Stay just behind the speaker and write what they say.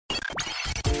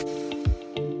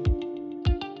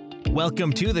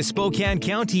Welcome to the Spokane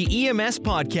County EMS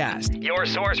Podcast, your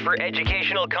source for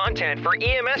educational content for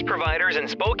EMS providers in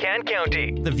Spokane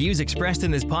County. The views expressed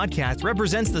in this podcast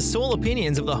represents the sole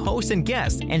opinions of the host and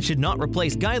guests and should not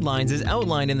replace guidelines as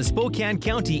outlined in the Spokane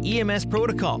County EMS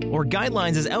Protocol or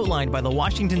guidelines as outlined by the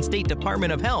Washington State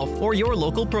Department of Health or your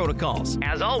local protocols.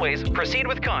 As always, proceed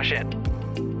with caution.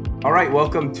 All right,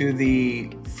 welcome to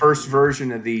the first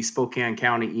version of the Spokane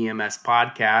County EMS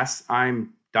Podcast.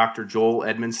 I'm Dr. Joel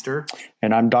Edminster.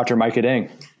 And I'm Dr. Micah Ding.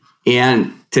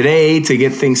 And today, to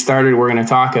get things started, we're going to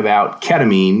talk about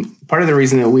ketamine. Part of the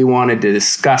reason that we wanted to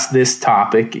discuss this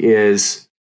topic is,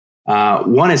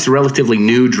 one, it's a relatively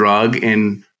new drug,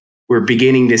 and we're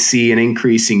beginning to see an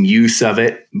increasing use of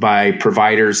it by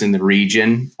providers in the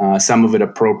region, some of it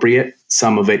appropriate,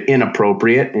 some of it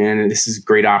inappropriate. And this is a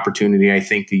great opportunity, I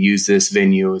think, to use this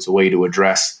venue as a way to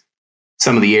address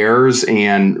some of the errors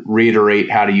and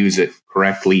reiterate how to use it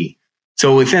correctly.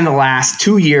 So within the last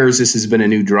 2 years, this has been a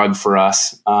new drug for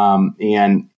us.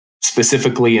 And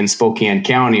specifically in Spokane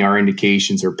County, our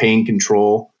indications are pain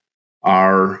control,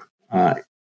 our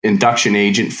induction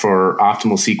agent for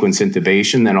optimal sequence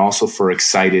intubation, then also for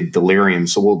excited delirium.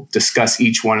 So we'll discuss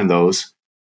each one of those.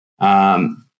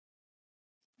 One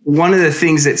of the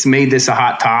things that's made this a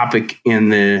hot topic in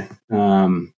the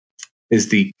is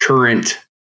the current,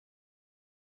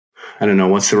 I don't know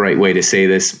what's the right way to say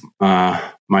this,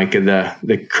 Micah,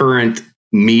 the current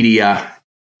media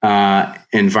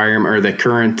environment, or the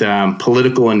current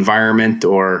political environment,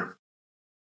 or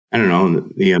I don't know,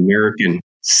 the American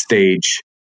stage.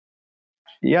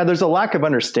 Yeah, there's a lack of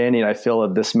understanding, I feel,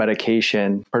 of this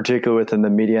medication, particularly within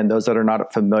the media and those that are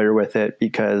not familiar with it,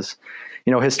 because,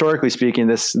 you know, historically speaking,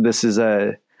 this is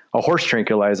a horse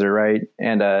tranquilizer, right,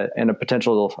 and a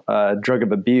potential drug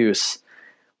of abuse,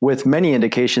 with many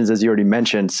indications, as you already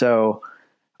mentioned. So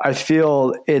I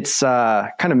feel it's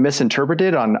kind of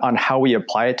misinterpreted on how we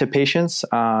apply it to patients.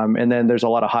 And then there's a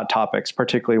lot of hot topics,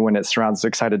 particularly when it surrounds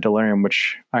excited delirium,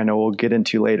 which I know we'll get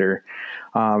into later,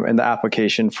 and the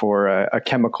application for a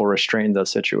chemical restraint in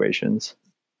those situations.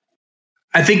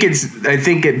 I think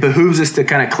it behooves us to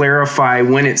kind of clarify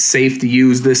when it's safe to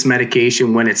use this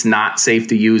medication, when it's not safe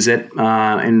to use it.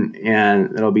 And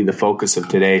that'll be the focus of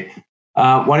today.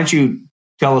 Why don't you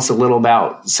tell us a little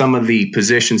about some of the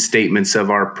position statements of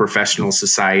our professional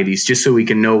societies, just so we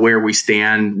can know where we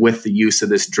stand with the use of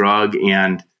this drug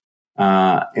and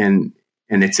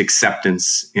its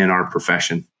acceptance in our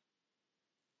profession.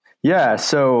 Yeah,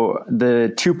 so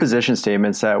the two position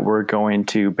statements that we're going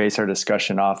to base our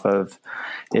discussion off of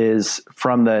is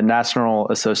from the National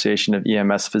Association of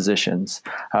EMS Physicians,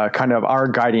 kind of our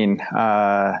guiding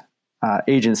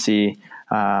agency.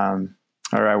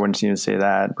 Or I wouldn't even say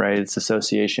that, right? It's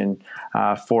Association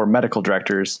for Medical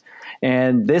Directors.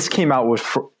 And this came out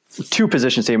with two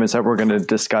position statements that we're going to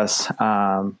discuss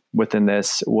within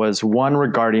this. Was one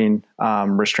regarding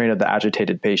restraint of the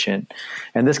agitated patient.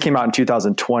 And this came out in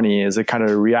 2020 as a kind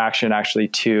of reaction actually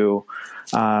to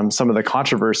some of the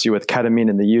controversy with ketamine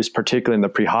and the use, particularly in the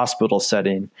pre-hospital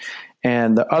setting.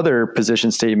 And the other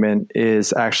position statement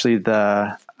is actually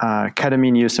the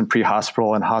ketamine use in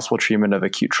pre-hospital and hospital treatment of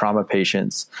acute trauma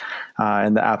patients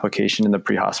and the application in the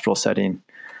pre-hospital setting.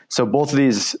 So both of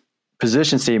these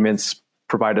position statements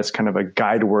provide us kind of a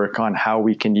guide work on how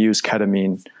we can use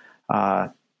ketamine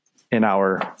in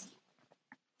our,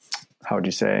 how would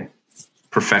you say?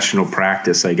 Professional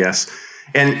practice, I guess.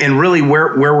 And really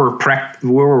where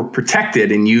we're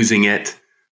protected in using it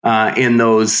in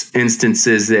those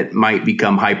instances that might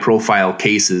become high profile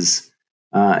cases.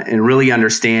 And really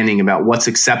understanding about what's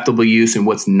acceptable use and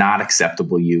what's not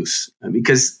acceptable use,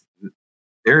 because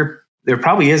there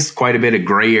probably is quite a bit of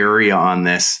gray area on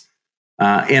this.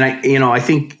 And I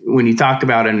think when you talk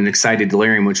about an excited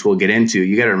delirium, which we'll get into,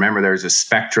 you got to remember there's a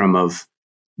spectrum of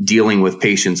dealing with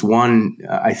patients. One,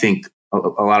 I think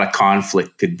a lot of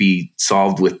conflict could be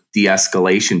solved with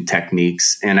de-escalation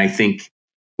techniques, and I think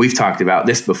we've talked about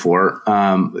this before.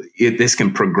 This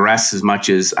can progress as much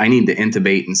as I need to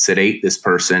intubate and sedate this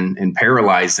person and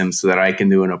paralyze them so that I can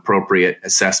do an appropriate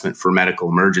assessment for medical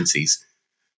emergencies.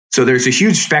 So there's a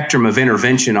huge spectrum of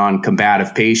intervention on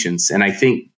combative patients. And I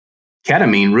think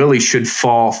ketamine really should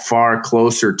fall far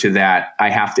closer to that.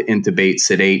 I have to intubate,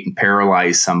 sedate, and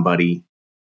paralyze somebody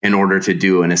in order to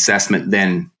do an assessment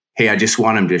than, hey, I just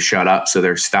want them to shut up so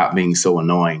they're stop being so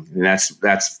annoying. And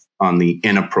that's on the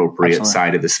inappropriate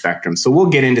side of the spectrum. So we'll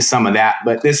get into some of that,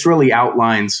 but this really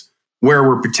outlines where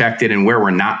we're protected and where we're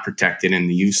not protected in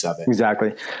the use of it.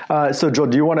 Exactly. So Joel,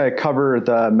 do you want to cover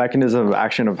the mechanism of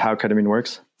action of how ketamine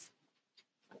works?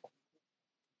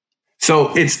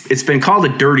 So it's been called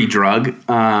a dirty drug,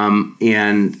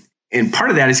 and and part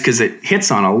of that is because it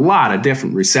hits on a lot of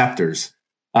different receptors.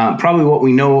 Probably what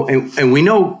we know, and we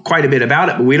know quite a bit about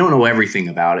it, but we don't know everything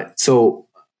about it. So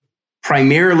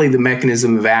primarily the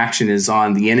mechanism of action is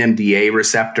on the NMDA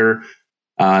receptor,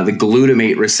 the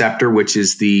glutamate receptor, which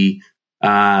is the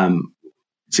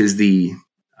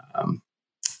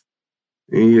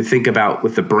you think about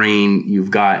with the brain,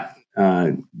 you've got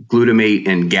glutamate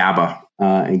and GABA.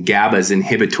 And GABA is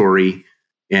inhibitory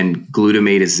and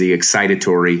glutamate is the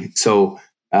excitatory. So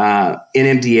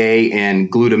NMDA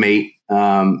and glutamate.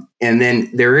 And then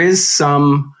there is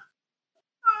some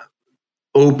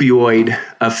opioid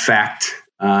effect,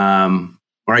 or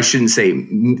I shouldn't say,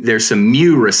 there's some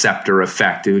mu receptor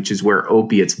effect, which is where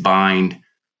opiates bind.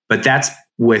 But that's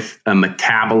with a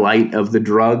metabolite of the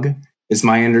drug, is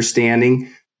my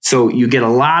understanding. So you get a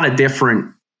lot of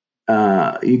different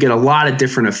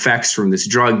effects from this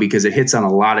drug because it hits on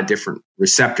a lot of different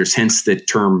receptors, hence the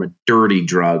term a dirty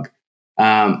drug.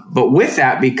 But with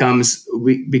that becomes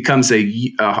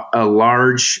a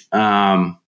large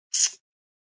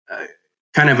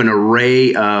kind of an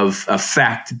array of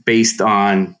effect based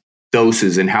on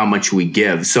doses and how much we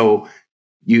give. So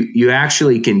you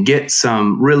actually can get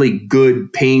some really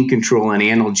good pain control and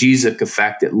analgesic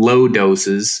effect at low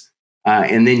doses.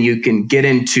 And then you can get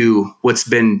into what's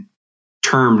been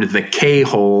termed the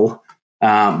K-hole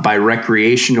by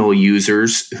recreational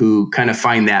users who kind of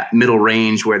find that middle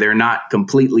range where they're not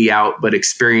completely out, but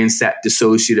experience that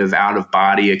dissociative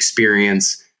out-of-body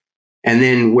experience. And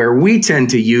then where we tend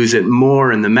to use it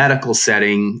more in the medical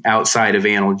setting outside of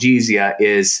analgesia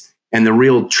is in the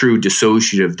real true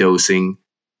dissociative dosing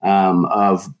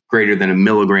of greater than 1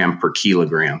 milligram per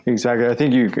kilogram. Exactly. I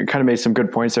think you kind of made some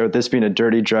good points there. With this being a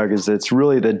dirty drug, is it's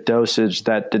really the dosage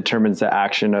that determines the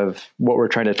action of what we're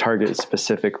trying to target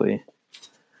specifically.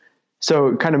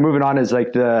 So kind of moving on is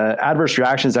like the adverse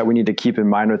reactions that we need to keep in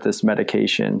mind with this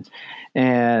medication.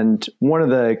 And one of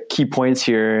the key points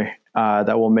here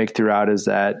that we'll make throughout is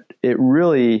that it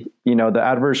really, the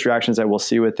adverse reactions that we'll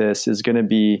see with this is going to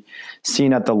be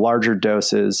seen at the larger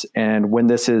doses and when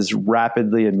this is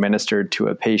rapidly administered to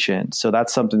a patient. So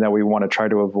that's something that we want to try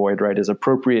to avoid, right, is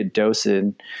appropriate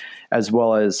dosing as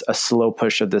well as a slow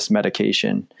push of this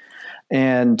medication.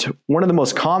 And one of the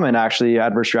most common, actually,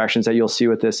 adverse reactions that you'll see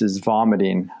with this is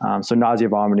vomiting, so nausea,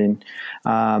 vomiting.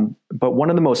 But one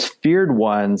of the most feared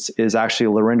ones is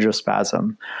actually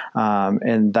laryngospasm,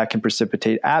 and that can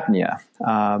precipitate apnea.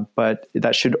 But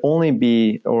that should only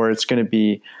be, or it's going to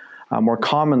be more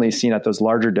commonly seen at those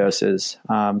larger doses.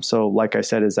 So like I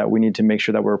said, is that we need to make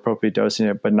sure that we're appropriately dosing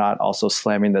it, but not also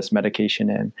slamming this medication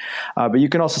in. But you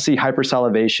can also see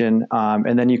hypersalivation,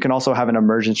 and then you can also have an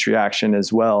emergency reaction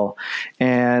as well.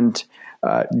 And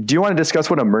do you want to discuss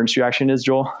what emergency reaction is,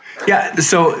 Joel? Yeah,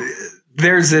 so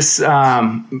there's this,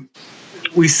 I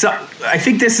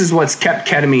think this is what's kept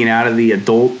ketamine out of the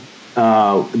adult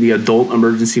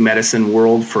emergency medicine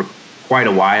world for quite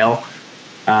a while.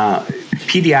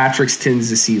 Pediatrics tends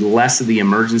to see less of the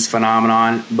emergence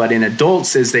phenomenon, but in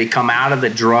adults, as they come out of the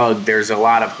drug, there's a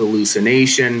lot of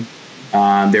hallucination.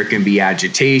 There can be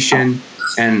agitation.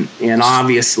 And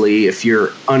obviously, if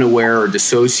you're unaware or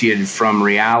dissociated from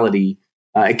reality,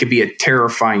 it could be a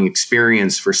terrifying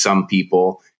experience for some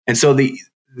people. And so the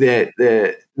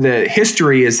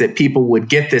history is that people would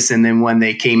get this, and then when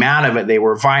they came out of it, they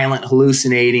were violent,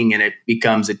 hallucinating, and it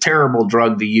becomes a terrible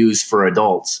drug to use for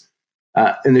adults.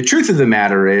 And the truth of the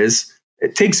matter is,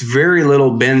 it takes very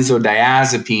little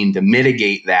benzodiazepine to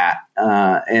mitigate that.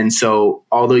 And so,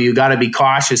 although you got to be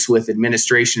cautious with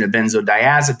administration of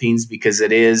benzodiazepines because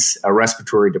it is a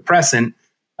respiratory depressant,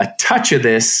 a touch of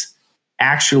this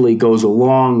actually goes a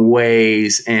long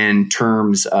ways in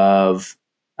terms of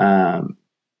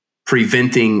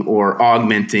preventing or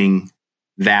augmenting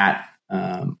that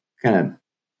kind of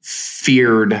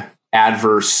feared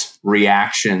adverse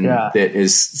reaction that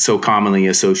is so commonly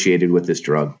associated with this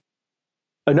drug.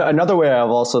 Another way I've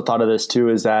also thought of this too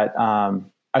is that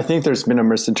I think there's been a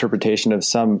misinterpretation of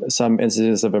some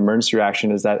instances of emergency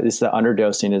reaction is that it's the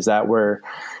underdosing, is that where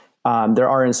there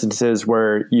are instances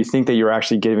where you think that you're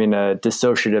actually giving a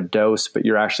dissociative dose, but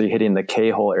you're actually hitting the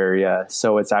K-hole area.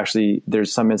 So it's actually,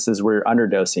 there's some instances where you're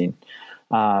underdosing.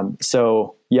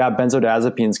 So yeah,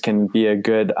 benzodiazepines can be a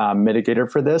good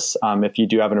mitigator for this if you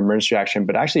do have an emergency reaction.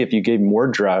 But actually, if you gave more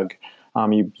drug,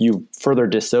 you further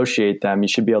dissociate them, you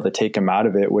should be able to take them out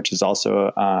of it, which is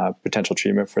also a potential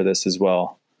treatment for this as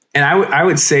well. And I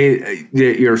would say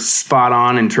that you're spot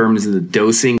on in terms of the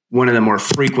dosing. One of the more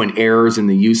frequent errors in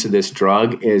the use of this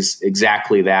drug is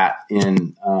exactly that,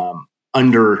 in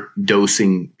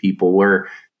underdosing people, where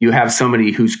you have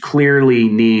somebody who's clearly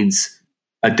needs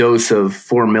a dose of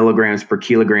 4 milligrams per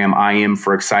kilogram IM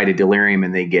for excited delirium,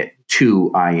 and they get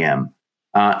 2 IM.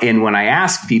 And when I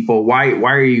ask people, why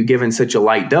are you giving such a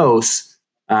light dose?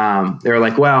 They're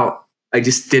like, well, I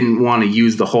just didn't want to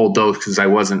use the whole dose because I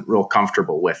wasn't real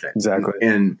comfortable with it. Exactly.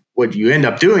 And what you end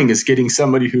up doing is getting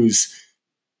somebody who's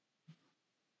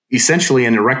essentially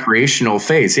in a recreational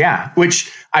phase. Yeah.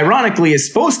 Which ironically is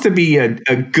supposed to be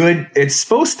I've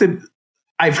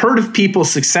heard of people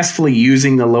successfully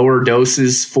using the lower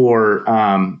doses for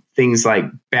things like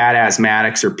bad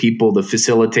asthmatics or people to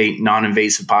facilitate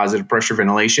non-invasive positive pressure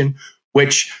ventilation,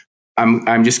 which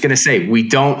I'm just going to say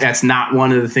that's not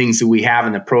one of the things that we have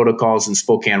in the protocols in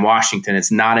Spokane, Washington.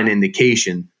 It's not an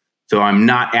indication. So I'm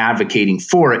not advocating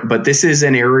for it, but this is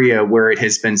an area where it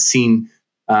has been seen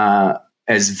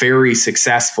as very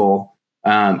successful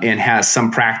and has some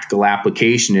practical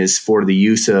application is for the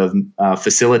use of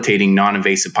facilitating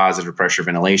non-invasive positive pressure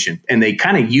ventilation. And they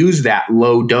kind of use that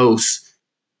low dose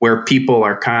where people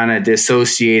are kind of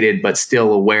dissociated, but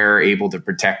still aware, able to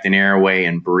protect an airway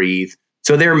and breathe.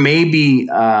 So there may be,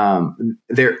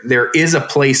 there is a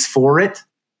place for it,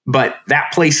 but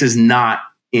that place is not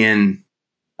in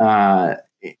trying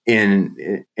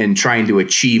to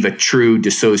achieve a true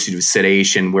dissociative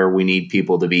sedation where we need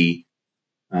people to be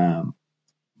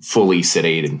fully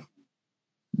sedated.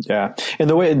 Yeah. And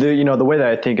the way that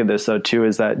I think of this though too,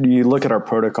 is that you look at our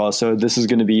protocol. So this is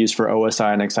going to be used for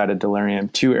OSI and excited delirium,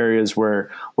 2 areas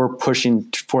where we're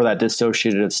pushing for that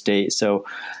dissociative state. So,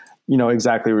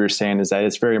 exactly what you're saying is that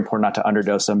it's very important not to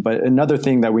underdose them. But another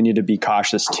thing that we need to be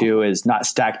cautious too is not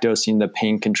stack dosing the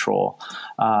pain control,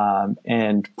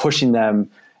 and pushing them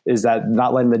is that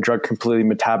not letting the drug completely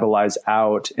metabolize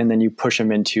out, and then you push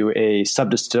them into a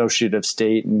subdissociative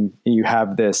state, and you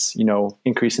have this,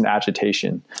 increase in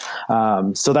agitation.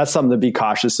 So that's something to be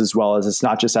cautious as well, as it's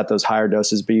not just at those higher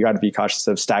doses, but you got to be cautious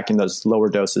of stacking those lower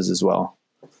doses as well.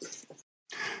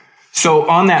 So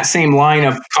on that same line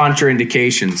of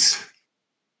contraindications.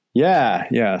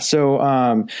 Yeah.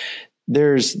 So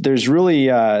there's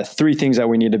really 3 things that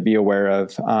we need to be aware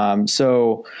of.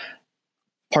 So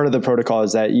part of the protocol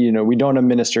is that, we don't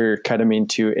administer ketamine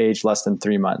to age less than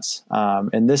 3 months.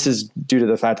 And this is due to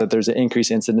the fact that there's an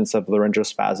increased incidence of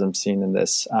laryngospasm seen in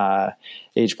this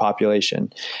age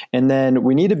population. And then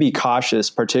we need to be cautious,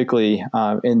 particularly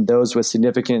in those with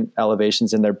significant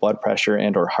elevations in their blood pressure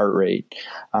and or heart rate,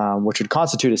 which would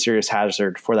constitute a serious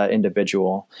hazard for that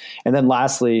individual. And then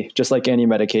lastly, just like any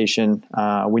medication,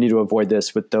 we need to avoid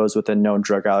this with those with a known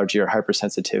drug allergy or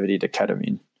hypersensitivity to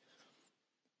ketamine.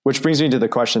 Which brings me to the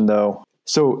question, though.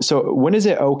 So when is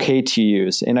it okay to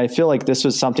use? And I feel like this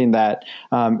was something that,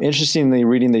 interestingly,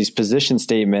 reading these position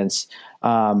statements,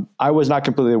 I was not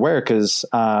completely aware because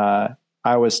I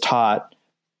was taught,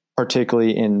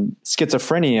 particularly in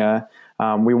schizophrenia,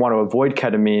 we want to avoid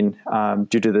ketamine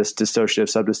due to this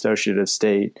dissociative, subdissociative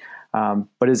state.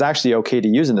 But it's actually okay to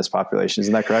use in this population.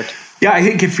 Isn't that correct? Yeah, I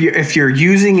think if you're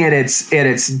using it at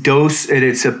its dose, at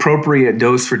its appropriate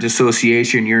dose for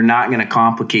dissociation, you're not going to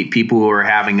complicate people who are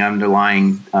having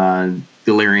underlying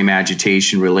delirium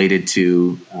agitation related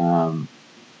to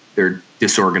their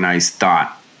disorganized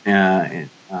thought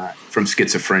from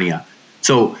schizophrenia.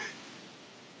 So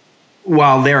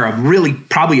while they're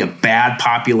probably a bad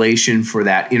population for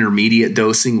that intermediate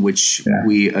dosing, which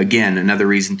another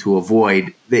reason to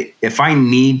avoid, if I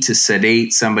need to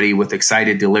sedate somebody with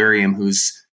excited delirium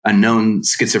who's a known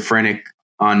schizophrenic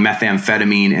on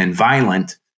methamphetamine and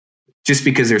violent, just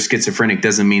because they're schizophrenic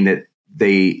doesn't mean that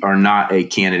they are not a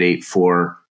candidate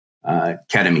for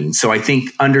ketamine. So I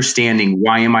think understanding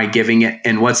why am I giving it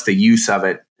and what's the use of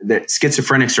it, that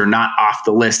schizophrenics are not off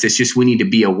the list. It's just we need to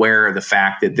be aware of the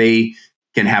fact that they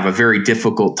can have a very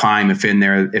difficult time if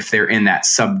they're in that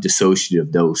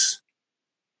subdissociative dose.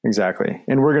 Exactly.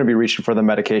 And we're going to be reaching for the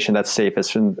medication that's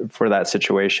safest for that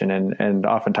situation. And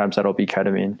oftentimes that'll be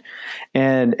ketamine.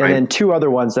 And then 2 other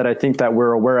ones that I think that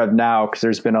we're aware of now, because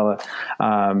there's been a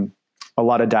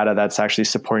lot of data that's actually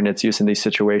supporting its use in these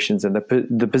situations. And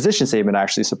the position statement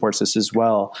actually supports this as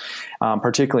well,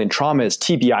 particularly in trauma, is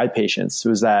TBI patients. It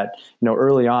was that,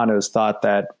 early on it was thought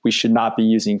that we should not be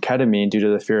using ketamine due to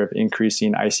the fear of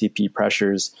increasing ICP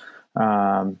pressures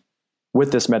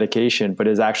with this medication, but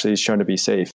is actually shown to be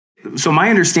safe. So my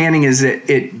understanding is that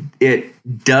it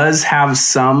does have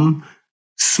some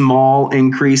small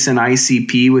increase in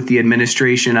ICP with the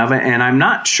administration of it. And I'm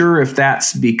not sure if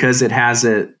that's because it has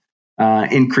a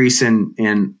increase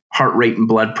in heart rate and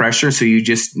blood pressure. So you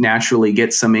just naturally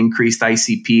get some increased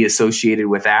ICP associated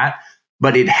with that.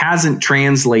 But it hasn't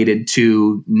translated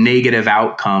to negative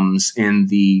outcomes in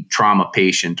the trauma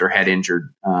patient or head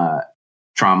injured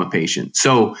trauma patient.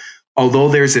 So although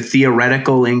there's a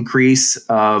theoretical increase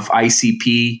of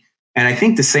ICP, and I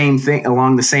think the same thing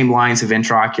along the same lines of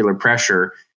intraocular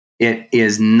pressure, it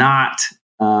is not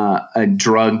a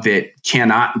drug that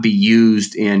cannot be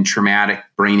used in traumatic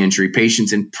brain injury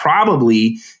patients. And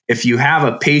probably if you have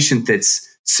a patient that's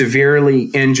severely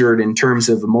injured in terms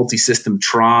of a multisystem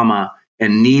trauma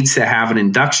and needs to have an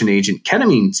induction agent,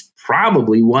 ketamine's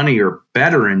probably one of your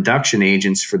better induction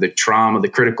agents for the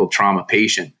critical trauma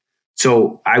patient.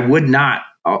 So I would not,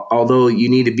 although you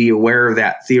need to be aware of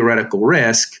that theoretical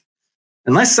risk,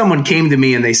 unless someone came to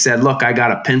me and they said, look, I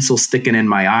got a pencil sticking in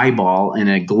my eyeball and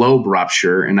a globe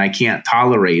rupture and I can't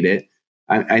tolerate it.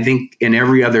 I think in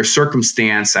every other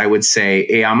circumstance, I would say,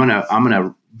 hey, I'm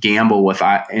gonna gamble with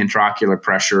intraocular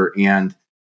pressure and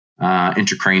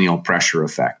intracranial pressure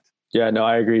effect. Yeah, no,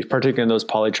 I agree, particularly in those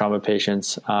polytrauma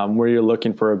patients where you're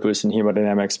looking for a boost in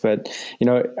hemodynamics. But,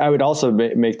 I would also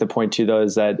make the point too, though,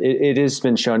 is that it has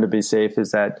been shown to be safe,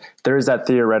 is that there is that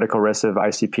theoretical risk of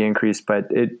ICP increase, but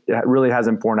it really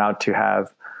hasn't borne out to have,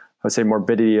 I would say,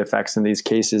 morbidity effects in these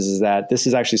cases. Is that this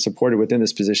is actually supported within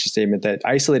this position statement that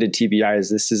isolated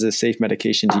TBIs, this is a safe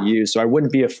medication to use. So I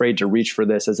wouldn't be afraid to reach for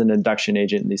this as an induction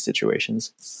agent in these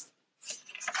situations.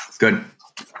 Good.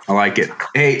 I like it.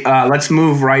 Hey, let's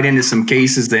move right into some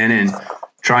cases then and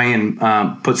try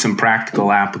and put some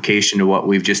practical application to what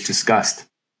we've just discussed.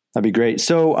 That'd be great.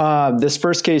 So this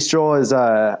first case, Joel, is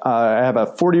I have a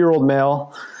 40-year-old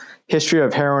male, history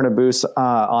of heroin abuse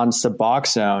on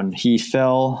Suboxone. He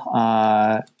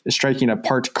fell striking a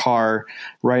parked car,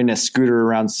 riding a scooter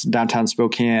around downtown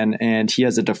Spokane, and he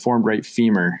has a deformed right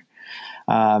femur.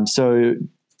 So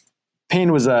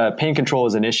pain control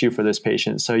is an issue for this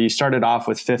patient. So you started off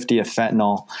with 50 of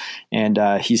fentanyl, and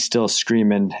he's still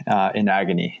screaming in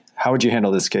agony. How would you handle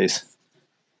this case?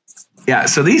 Yeah,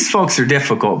 so these folks are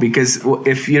difficult because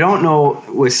if you don't know,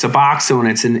 with Suboxone,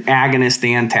 it's an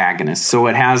agonist-antagonist. So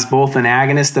it has both an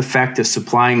agonist effect of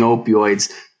supplying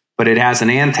opioids, but it has an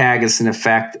antagonist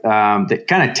effect that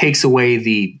kind of takes away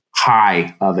the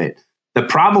high of it. The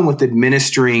problem with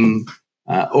administering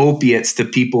opiates to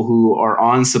people who are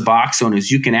on Suboxone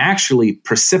is you can actually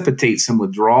precipitate some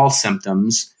withdrawal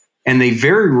symptoms, and they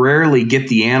very rarely get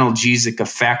the analgesic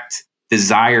effect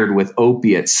desired with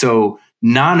opiates. So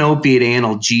non-opiate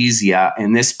analgesia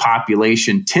in this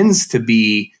population tends to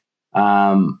be,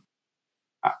 I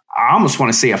almost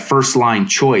want to say, a first-line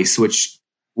choice,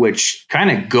 which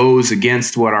kind of goes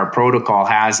against what our protocol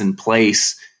has in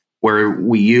place, where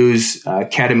we use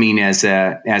ketamine as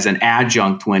an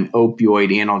adjunct when opioid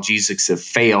analgesics have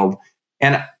failed.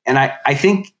 And I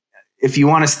think if you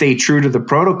want to stay true to the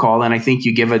protocol, then I think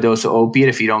you give a dose of opiate.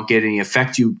 If you don't get any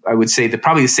effect, I would say that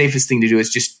probably the safest thing to do is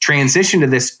just transition to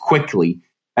this quickly,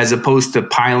 as opposed to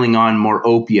piling on more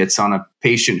opiates on a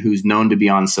patient who's known to be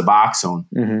on Suboxone,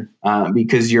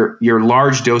 because your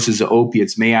large doses of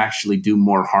opiates may actually do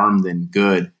more harm than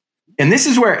good. And this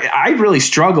is where I really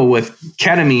struggle with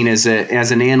ketamine as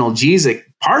an analgesic,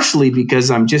 partially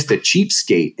because I'm just a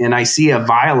cheapskate and I see a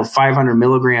vial of 500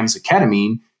 milligrams of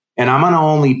ketamine and I'm going to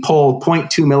only pull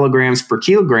 0.2 milligrams per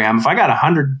kilogram. If I got a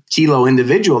 100 kilo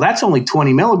individual, that's only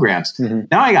 20 milligrams.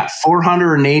 Now I got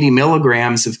 480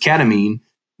 milligrams of ketamine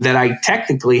that I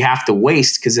technically have to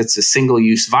waste because it's a single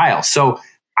use vial. So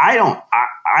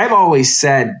I've always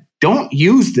said, don't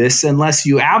use this unless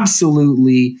you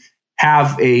absolutely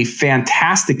have a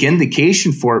fantastic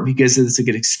indication for it, because it's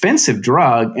an expensive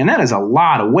drug and that is a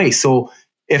lot of waste. So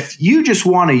if you just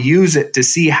want to use it to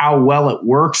see how well it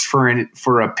works for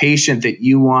a patient that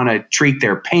you want to treat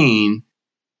their pain,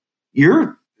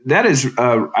 I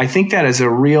think that is a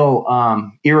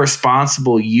real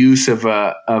irresponsible use of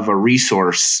a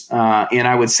resource. And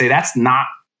I would say that's not,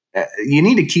 you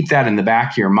need to keep that in the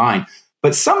back of your mind.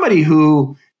 But somebody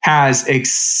who has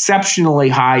exceptionally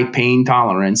high pain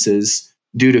tolerances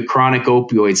due to chronic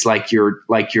opioids, like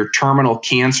your terminal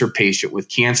cancer patient with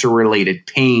cancer-related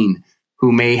pain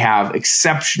who may have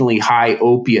exceptionally high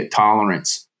opiate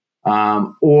tolerance,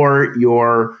 or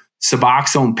your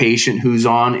Suboxone patient who's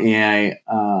on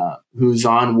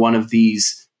one of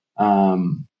these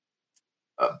partial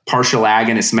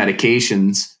agonist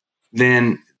medications,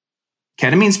 then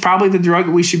ketamine's probably the drug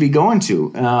that we should be going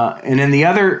to. And in the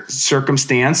other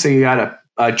circumstance, so you got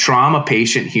a trauma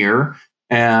patient here,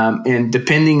 and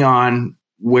depending on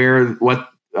what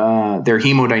their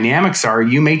hemodynamics are,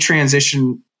 you may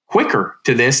transition quicker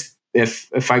to this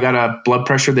if I got a blood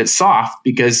pressure that's soft,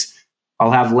 because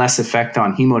I'll have less effect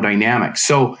on hemodynamics.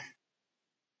 So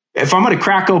if I'm going to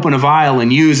crack open a vial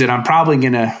and use it, I'm probably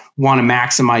going to want to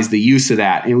maximize the use of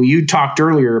that. And you talked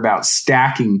earlier about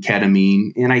stacking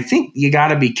ketamine, and I think you got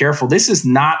to be careful. This is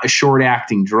not a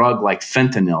short-acting drug like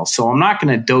fentanyl, so I'm not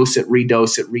going to dose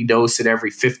it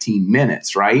every 15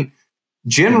 minutes, right?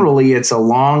 Generally, it's a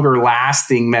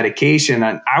longer-lasting medication,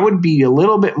 and I would be a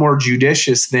little bit more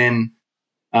judicious than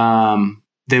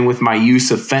with my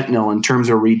use of fentanyl in terms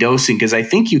of redosing, because I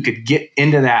think you could get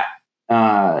into that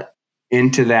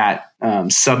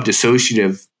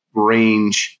subdissociative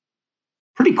range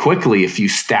pretty quickly if you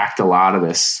stacked a lot of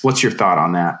this. What's your thought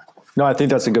on that? No, I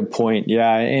think that's a good point.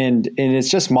 Yeah. And it's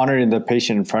just monitoring the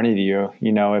patient in front of you.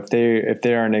 If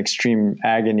they're in extreme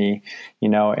agony,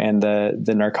 and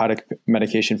the narcotic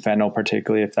medication, fentanyl,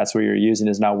 particularly if that's what you're using,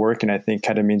 is not working, I think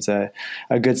ketamine's a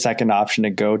good second option to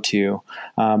go to.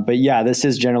 But yeah, this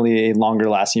is generally a longer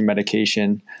lasting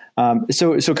medication.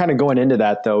 So kind of going into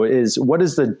that though, what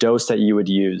is the dose that you would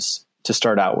use to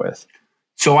start out with?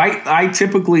 So I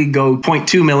typically go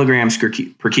 0.2 milligrams per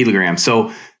kilogram.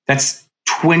 So that's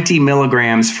 20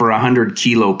 milligrams for 100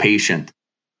 kilo patient.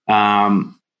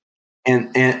 And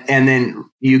then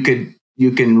you can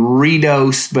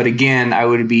redose, but again, I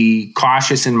would be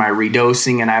cautious in my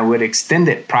redosing, and I would extend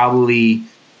it probably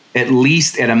at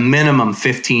least at a minimum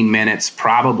 15 minutes,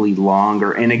 probably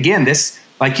longer. And again, this,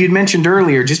 like you'd mentioned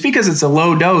earlier, just because it's a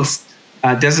low dose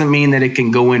doesn't mean that it can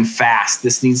go in fast.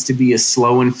 This needs to be a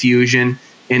slow infusion,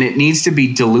 and it needs to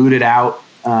be diluted out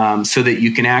so that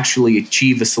you can actually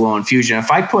achieve a slow infusion.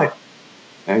 If I put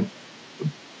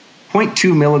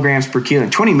 0.2 milligrams per kilo,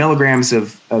 20 milligrams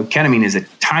of ketamine is a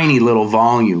tiny little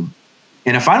volume.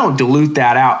 And if I don't dilute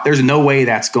that out, there's no way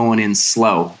that's going in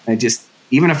slow.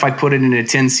 Even if I put it in a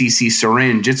 10 cc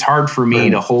syringe, it's hard for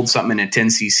me to hold something in a 10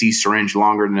 cc syringe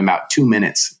longer than about 2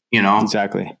 minutes,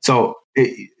 Exactly. So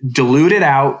dilute it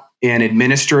out and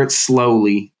administer it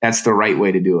slowly. That's the right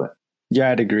way to do it.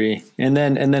 Yeah, I'd agree. And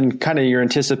then kind of your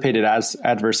anticipated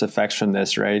adverse effects from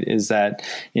this, right, is that,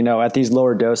 at these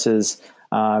lower doses,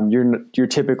 you're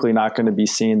typically not going to be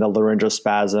seeing the laryngeal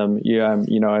spasm.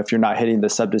 If you're not hitting the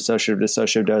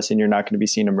subdissociative dosing, you're not going to be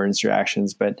seeing emergency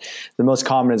reactions. But the most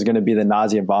common is going to be the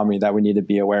nausea and vomiting that we need to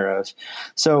be aware of.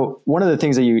 So one of the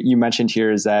things that you mentioned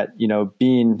here is that,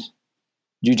 being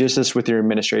judicious with your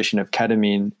administration of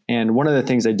ketamine. And one of the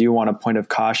things I do want to point of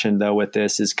caution though with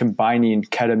this is combining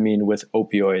ketamine with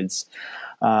opioids,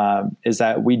 is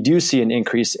that we do see an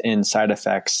increase in side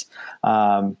effects.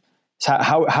 So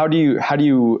how do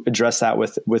you address that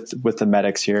with the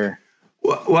medics here?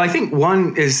 Well, I think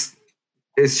one is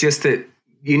just that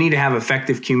you need to have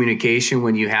effective communication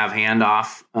when you have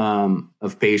handoff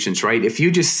of patients, right? If you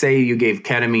just say you gave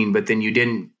ketamine, but then you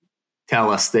didn't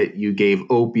tell us that you gave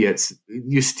opiates,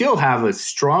 you still have a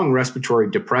strong respiratory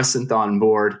depressant on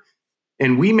board.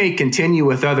 And we may continue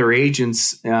with other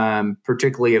agents,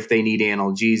 particularly if they need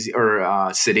analgesia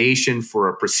or sedation for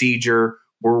a procedure,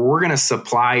 where we're going to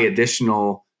supply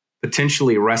additional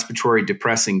potentially respiratory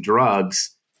depressing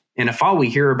drugs. And if all we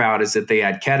hear about is that they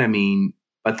had ketamine,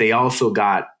 but they also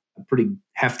got a pretty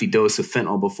hefty dose of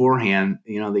fentanyl beforehand,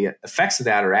 the effects of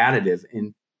that are additive.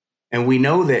 And we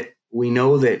know that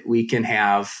we can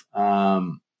have,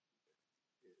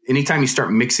 anytime you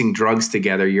start mixing drugs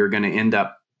together, you're going to end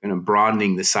up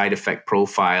broadening the side effect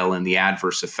profile and the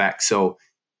adverse effects. So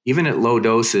even at low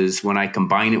doses, when I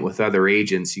combine it with other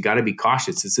agents, you got to be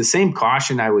cautious. It's the same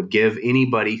caution I would give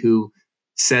anybody who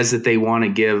says that they want to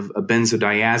give a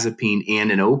benzodiazepine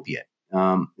and an opiate.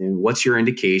 And what's your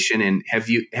indication? And have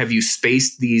you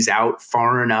spaced these out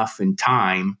far enough in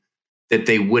time that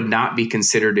they would not be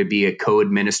considered to be a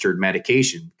co-administered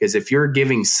medication? Because if you're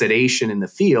giving sedation in the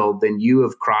field, then you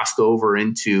have crossed over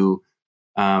into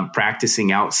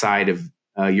practicing outside of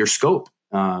your scope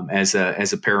as a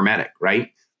paramedic, right?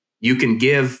 You can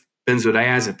give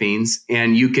benzodiazepines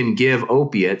and you can give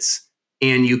opiates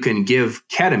and you can give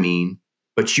ketamine,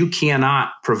 but you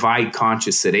cannot provide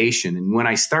conscious sedation. And when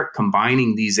I start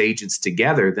combining these agents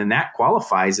together, then that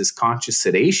qualifies as conscious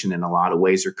sedation in a lot of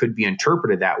ways, or could be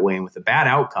interpreted that way. And with a bad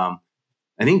outcome,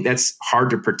 I think that's hard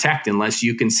to protect unless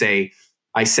you can say,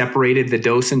 I separated the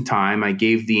dose and time. I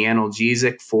gave the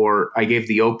opiate for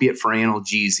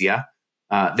analgesia.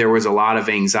 There was a lot of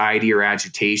anxiety or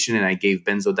agitation, and I gave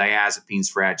benzodiazepines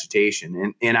for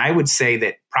agitation. And I would say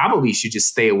that probably you should just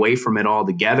stay away from it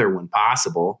altogether when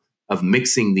possible, of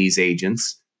mixing these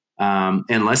agents,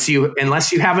 unless you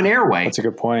have an airway. That's a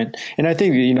good point. And I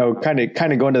think, kind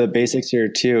of going to the basics here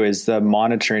too, is the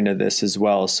monitoring of this as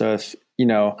well. So if,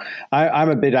 I'm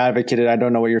a big advocate, and I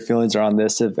don't know what your feelings are on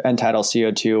this, of end-tidal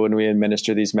CO2 when we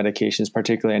administer these medications,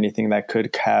 particularly anything that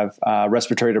could have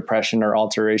respiratory depression or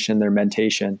alteration in their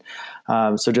mentation.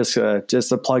 So just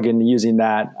a plug in using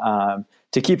that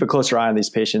to keep a closer eye on these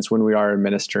patients when we are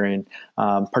administering,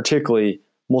 particularly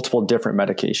multiple different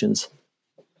medications.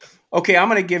 Okay, I'm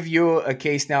going to give you a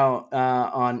case now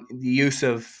on the use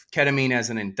of ketamine as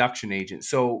an induction agent.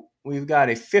 So we've got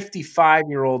a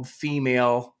 55-year-old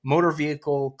female, motor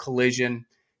vehicle collision,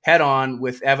 head-on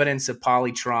with evidence of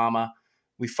polytrauma.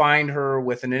 We find her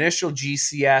with an initial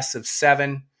GCS of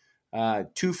 7,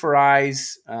 2 for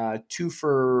eyes, 2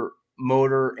 for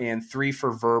motor, and 3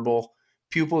 for verbal.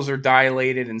 Pupils are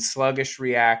dilated and sluggish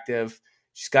reactive.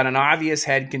 She's got an obvious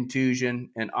head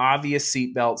contusion, an obvious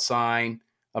seatbelt sign,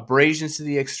 abrasions to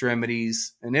the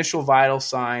extremities. Initial vital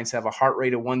signs have a heart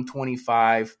rate of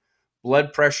 125,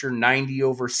 blood pressure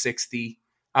 90/60.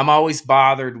 I'm always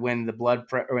bothered when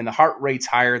when the heart rate's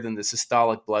higher than the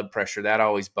systolic blood pressure. That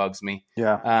always bugs me.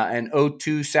 Yeah. An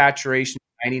O2 saturation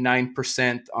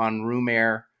 99% on room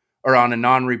air or on a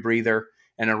non-rebreather,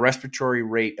 and a respiratory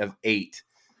rate of 8.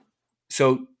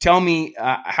 So tell me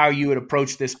how you would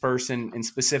approach this person, and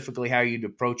specifically how you'd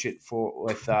approach it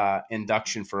with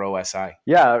induction for OSI.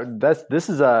 Yeah, this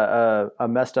is a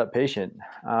messed up patient.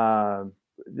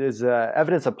 There's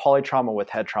evidence of polytrauma with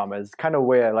head trauma is kind of the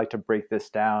way I like to break this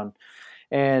down.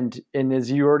 And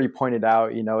as you already pointed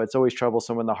out, it's always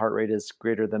troublesome when the heart rate is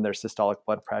greater than their systolic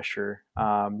blood pressure.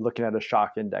 Looking at a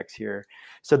shock index here,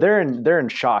 so they're in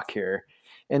shock here.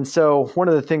 And so one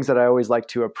of the things that I always like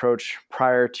to approach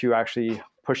prior to actually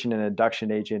pushing an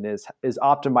induction agent is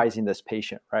optimizing this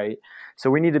patient, right? So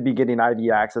we need to be getting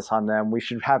IV access on them. We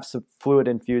should have some fluid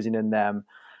infusing in them,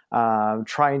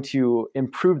 trying to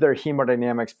improve their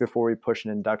hemodynamics before we push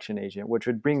an induction agent, which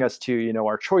would bring us to,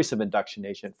 our choice of induction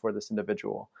agent for this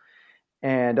individual.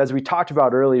 And as we talked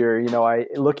about earlier,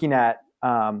 looking at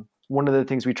one of the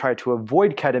things we try to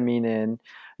avoid ketamine in,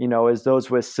 is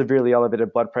those with severely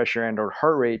elevated blood pressure and or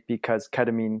heart rate, because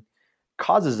ketamine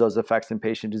causes those effects in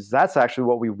patients. That's actually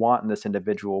what we want in this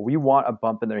individual. We want a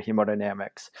bump in their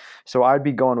hemodynamics. So I'd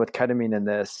be going with ketamine in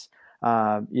this,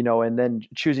 and then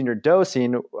choosing your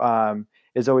dosing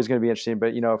is always going to be interesting.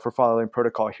 But, if we're following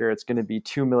protocol here, it's going to be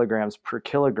 2 milligrams per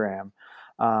kilogram.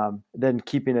 Then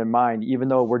keeping in mind, even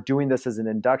though we're doing this as an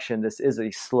induction, this is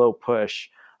a slow push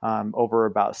over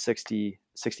about 60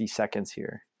 seconds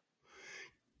here.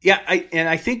 Yeah,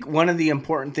 I think one of the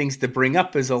important things to bring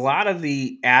up is a lot of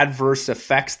the adverse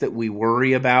effects that we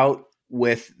worry about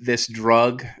with this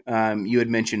drug. You had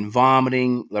mentioned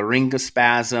vomiting,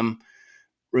 laryngospasm.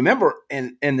 Remember,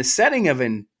 in the setting of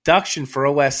induction for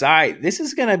OSI, this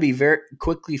is going to be very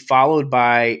quickly followed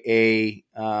by a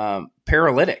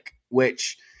paralytic,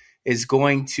 which is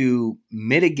going to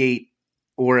mitigate,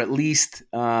 or at least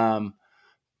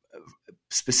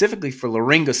specifically for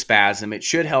laryngospasm, it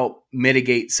should help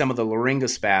mitigate some of the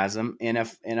laryngospasm. And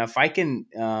if I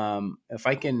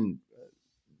can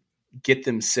get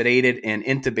them sedated and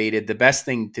intubated, the best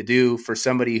thing to do for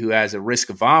somebody who has a risk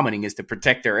of vomiting is to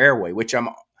protect their airway, which I'm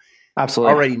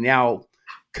absolutely already now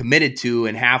committed to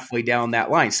and halfway down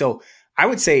that line. So I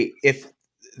would say, if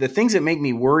the things that make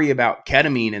me worry about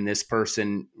ketamine in this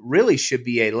person really should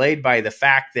be allayed by the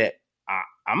fact that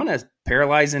I'm going to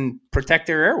paralyze and protect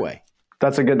their airway.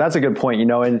 That's a good point,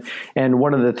 and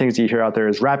one of the things you hear out there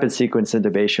is rapid sequence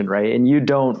intubation, right? And you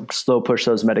don't slow push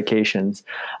those medications.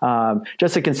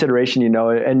 Just a consideration,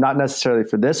 and not necessarily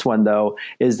for this one though,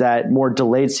 is that more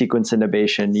delayed sequence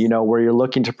intubation, where you're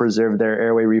looking to preserve their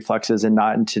airway reflexes and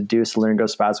not induce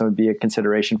laryngospasm would be a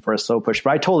consideration for a slow push.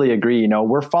 But I totally agree,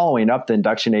 we're following up the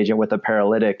induction agent with a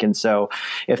paralytic. And so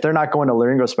if they're not going to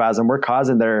laryngospasm, we're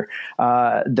causing their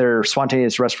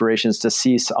spontaneous respirations to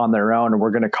cease on their own, and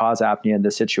we're going to cause apnea in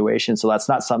this situation. So that's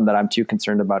not something that I'm too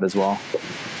concerned about as well.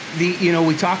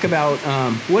 We talk about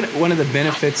one of the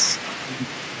benefits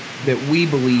that we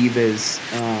believe is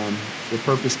the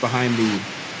purpose behind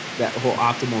that whole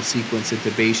optimal sequence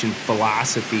intubation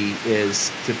philosophy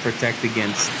is to protect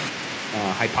against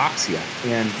hypoxia.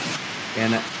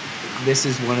 And this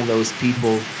is one of those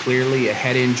people, clearly a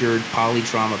head injured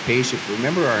polytrauma patient.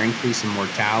 Remember our increase in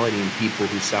mortality in people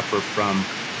who suffer from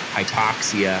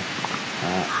hypoxia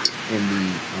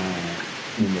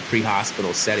in the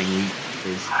pre-hospital setting.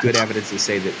 There's good evidence to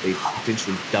say that they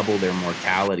potentially double their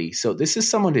mortality. So this is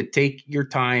someone to take your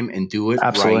time and do it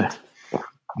Absolutely. Right.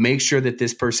 Make sure that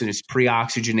this person is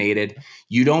pre-oxygenated.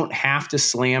 You don't have to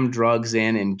slam drugs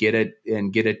in and get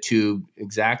a tube.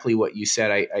 Exactly what you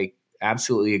said. I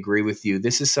absolutely agree with you.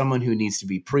 This is someone who needs to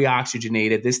be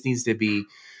pre-oxygenated. This needs to be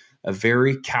a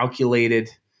very calculated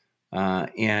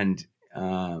and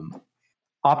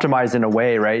optimized in a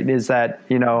way, right? Is that,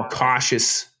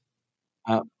 cautious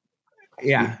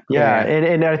Yeah.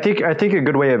 And I think a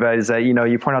good way of it is that,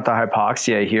 you point out the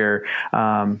hypoxia here,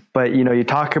 but you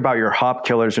talk about your HOP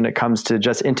killers when it comes to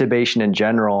just intubation in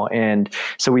general. And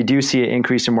so we do see an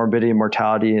increase in morbidity and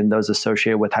mortality in those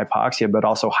associated with hypoxia, but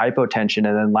also hypotension.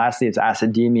 And then lastly, it's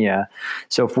acidemia.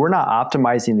 So if we're not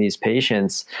optimizing these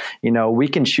patients, we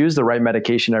can choose the right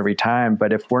medication every time,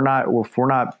 but if we're not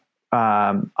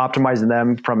optimizing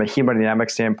them from a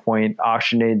hemodynamic standpoint,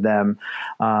 oxygenate them,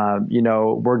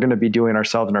 we're going to be doing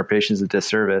ourselves and our patients a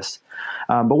disservice.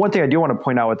 But one thing I do want to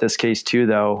point out with this case too,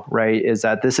 though, right, is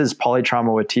that this is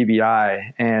polytrauma with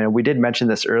TBI. And we did mention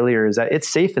this earlier, is that it's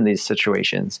safe in these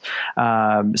situations.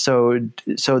 So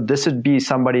this would be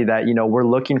somebody that, we're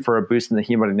looking for a boost in the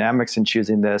hemodynamics in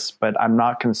choosing this, but I'm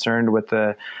not concerned with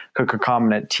the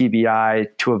concomitant TBI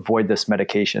to avoid this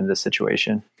medication in this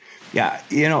situation. Yeah,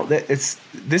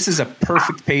 this is a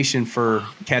perfect patient for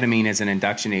ketamine as an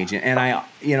induction agent, and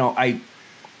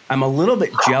I'm a little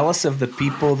bit jealous of the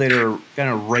people that are kind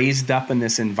of raised up in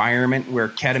this environment where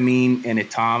ketamine and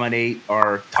etomidate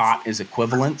are taught as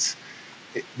equivalents,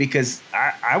 because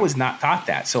I was not taught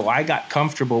that. So I got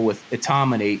comfortable with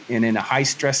etomidate, and in a high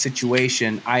stress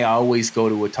situation, I always go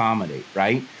to etomidate,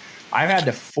 right? I've had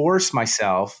to force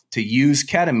myself to use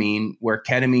ketamine where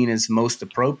ketamine is most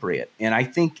appropriate. And I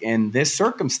think in this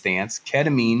circumstance,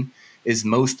 ketamine is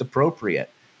most appropriate.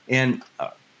 And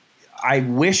I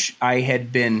wish I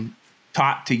had been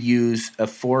taught to use a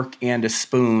fork and a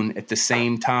spoon at the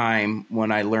same time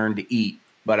when I learned to eat,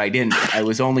 but I didn't. I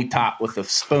was only taught with a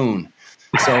spoon.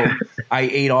 So I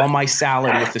ate all my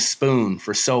salad with a spoon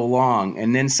for so long.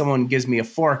 And then someone gives me a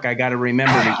fork. I got to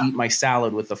remember to eat my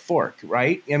salad with a fork,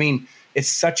 right? I mean, it's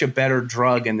such a better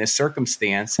drug in this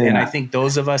circumstance. Yeah. And I think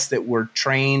those of us that were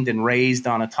trained and raised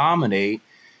on etomidate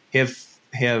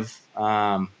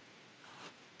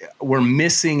we're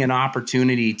missing an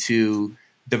opportunity to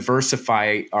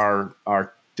diversify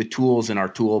the tools in our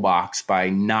toolbox by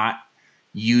not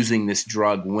using this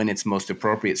drug when it's most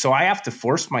appropriate. So I have to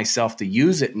force myself to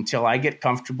use it until I get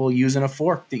comfortable using a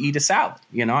fork to eat a salad.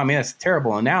 I mean, that's a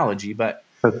terrible analogy, but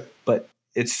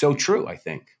it's so true, I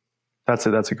think.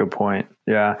 That's a good point.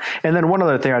 Yeah. And then one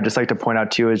other thing I'd just like to point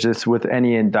out too is just with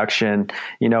any induction,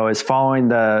 is following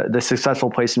the successful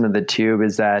placement of the tube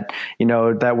is that,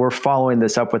 that we're following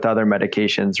this up with other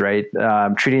medications, right?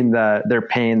 Treating their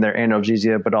pain, their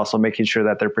analgesia, but also making sure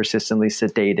that they're persistently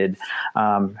sedated,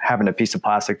 having a piece of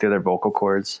plastic through their vocal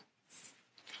cords.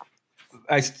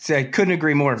 I couldn't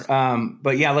agree more.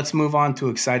 But yeah, let's move on to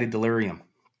excited delirium.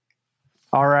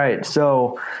 All right.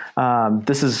 So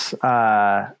this is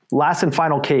last and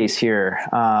final case here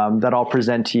that I'll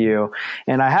present to you.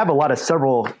 And I have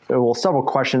several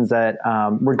questions that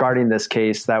regarding this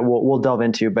case that we'll delve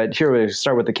into. But here we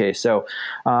start with the case. So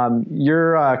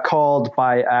you're called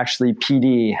by actually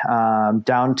PD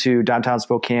down to downtown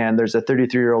Spokane. There's a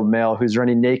 33-year-old male who's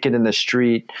running naked in the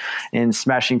street and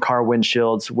smashing car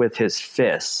windshields with his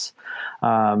fists.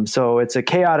 So it's a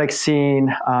chaotic scene.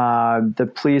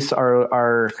 The police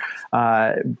are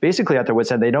basically at their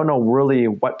wits' end. They don't know really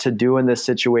what to do in this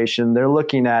situation. They're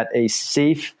looking at a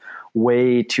safe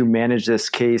way to manage this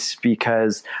case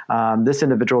because this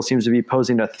individual seems to be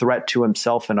posing a threat to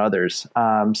himself and others.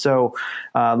 So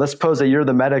let's pose that you're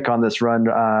the medic on this run,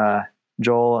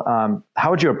 Joel. How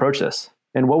would you approach this?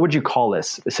 And what would you call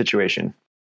this situation?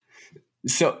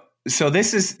 So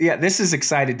this is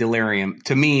excited delirium.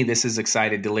 To me, this is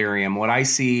excited delirium. What I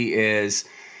see is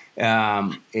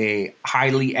a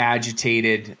highly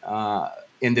agitated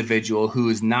individual who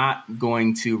is not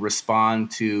going to respond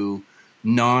to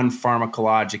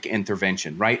non-pharmacologic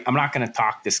intervention, right? I'm not going to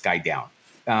talk this guy down.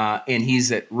 And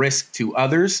he's at risk to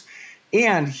others,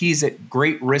 and he's at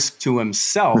great risk to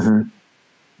himself. Mm-hmm.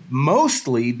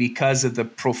 Mostly because of the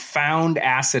profound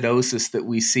acidosis that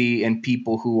we see in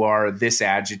people who are this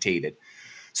agitated.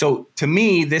 So to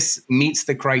me, this meets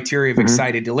the criteria of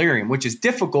excited delirium, which is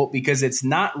difficult because it's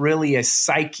not really a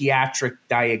psychiatric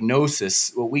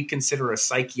diagnosis. What we consider a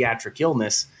psychiatric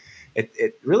illness,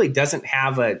 it really doesn't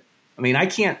have I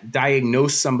can't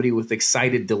diagnose somebody with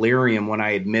excited delirium when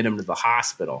I admit them to the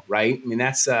hospital, right? I mean,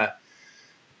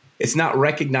 it's not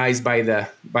recognized by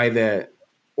the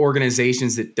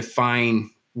organizations that define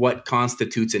what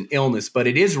constitutes an illness, but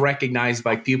it is recognized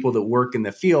by people that work in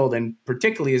the field, and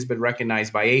particularly has been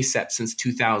recognized by ACEP since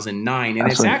 2009. And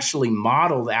It's actually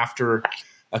modeled after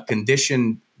a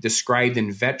condition described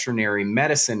in veterinary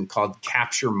medicine called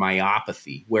capture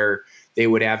myopathy, where they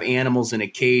would have animals in a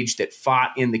cage that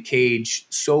fought in the cage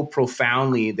so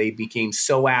profoundly, they became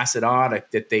so acidotic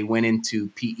that they went into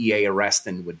PEA arrest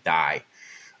and would die.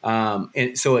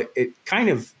 And so it kind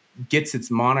of gets its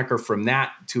moniker from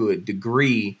that to a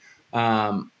degree,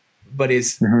 but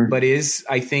is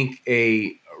I think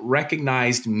a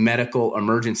recognized medical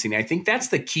emergency. And I think that's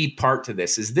the key part to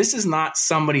this. This is not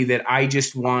somebody that I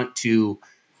just want to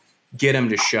get them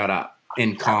to shut up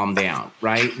and calm down,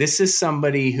 right? This is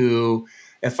somebody who,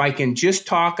 if I can just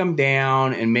talk them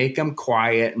down and make them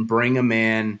quiet and bring them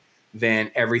in,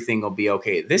 then everything will be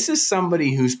okay. This is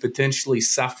somebody who's potentially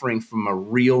suffering from a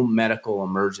real medical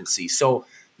emergency. So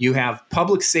you have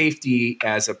public safety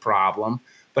as a problem,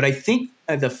 but I think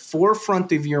at the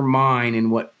forefront of your mind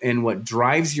and what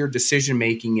drives your decision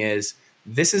making is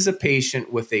this is a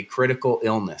patient with a critical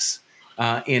illness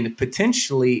and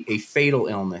potentially a fatal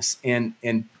illness, and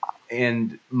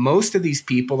most of these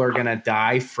people are going to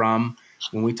die from,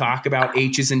 when we talk about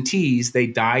H's and T's, they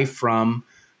die from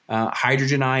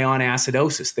hydrogen ion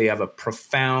acidosis. They have a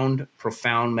profound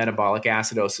metabolic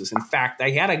acidosis. In fact, I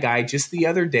had a guy just the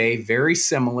other day, very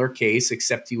similar case,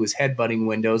 except he was headbutting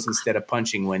windows instead of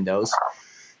punching windows.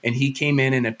 And he came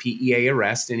in a PEA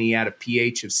arrest, and he had a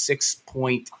pH of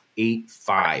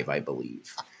 6.85, I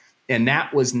believe. And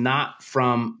that was not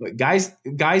from guys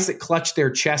that clutched their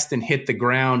chest and hit the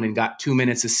ground and got 2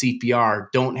 minutes of CPR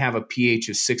don't have a pH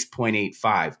of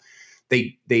 6.85.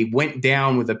 They went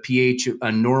down with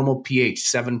a normal pH,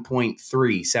 7.3,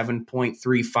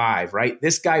 7.35, right?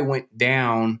 This guy went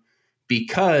down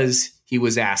because he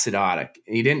was acidotic.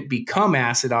 He didn't become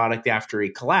acidotic after he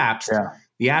collapsed. Yeah.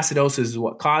 The acidosis is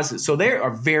what caused it. So they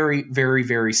are very, very,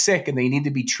 very sick, and they need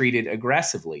to be treated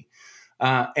aggressively.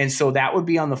 And so that would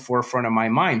be on the forefront of my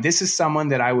mind. This is someone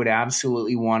that I would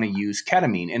absolutely want to use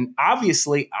ketamine. And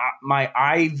obviously, my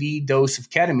IV dose of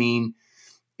ketamine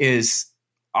is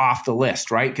off the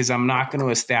list, right? Because I'm not going to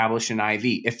establish an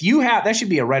IV. If you have, that should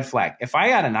be a red flag. If I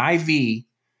had an IV,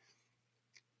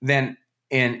 then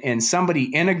and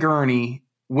somebody in a gurney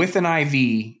with an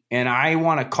IV, and I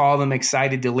want to call them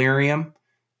excited delirium,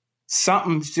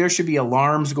 there should be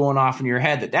alarms going off in your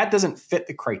head that doesn't fit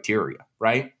the criteria,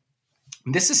 right?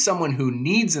 This is someone who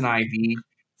needs an IV.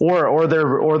 Or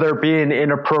they're being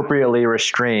inappropriately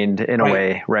restrained in a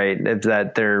way, right? It's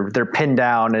that they're pinned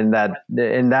down,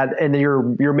 and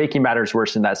you're making matters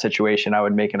worse in that situation. I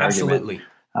would make an argument.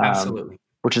 Absolutely.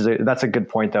 That's a good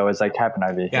point though. Is like have an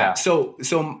IV. Yeah. So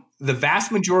the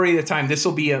vast majority of the time, this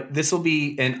will be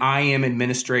an IM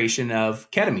administration of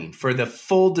ketamine for the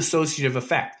full dissociative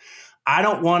effect. I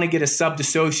don't want to get a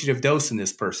subdissociative dose in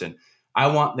this person. I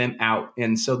want them out.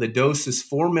 And so the dose is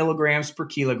 4 milligrams per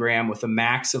kilogram with a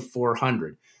max of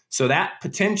 400. So that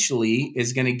potentially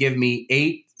is going to give me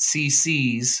 8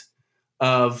 cc's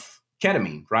of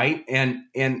ketamine, right? And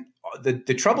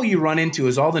the trouble you run into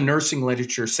is all the nursing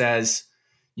literature says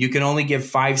you can only give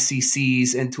 5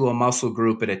 cc's into a muscle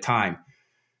group at a time.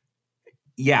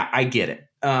 Yeah, I get it.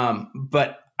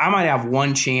 But I might have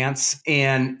one chance,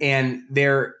 and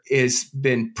there is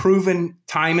been proven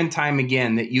time and time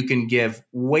again that you can give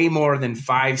way more than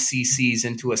 5 cc's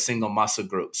into a single muscle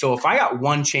group. So if I got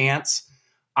one chance,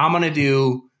 I'm going to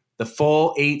do the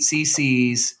full 8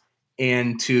 cc's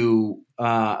into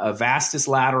a vastus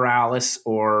lateralis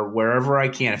or wherever I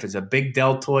can. If it's a big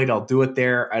deltoid, I'll do it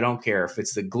there. I don't care. If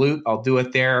it's the glute, I'll do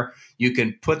it there. You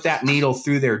can put that needle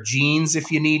through their jeans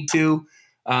if you need to.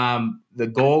 The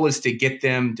goal is to get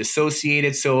them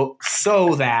dissociated so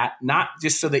that, not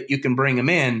just so that you can bring them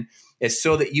in, it's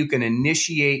so that you can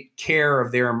initiate care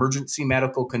of their emergency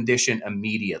medical condition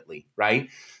immediately, right?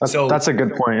 That's a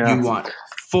good point. Yeah. You want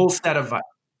full set of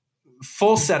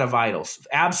vitals,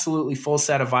 absolutely full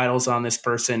set of vitals on this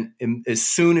person as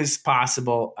soon as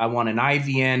possible. I want an IV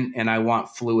in, and I want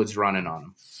fluids running on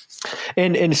them.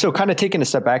 And so kind of taking a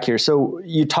step back here. So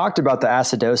you talked about the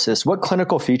acidosis. What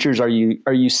clinical features are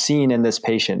you seeing in this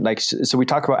patient? Like, so we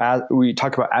talk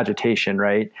about agitation,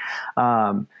 right?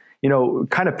 Kind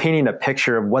of painting a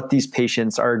picture of what these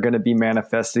patients are going to be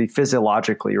manifesting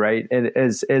physiologically, right? And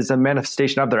is a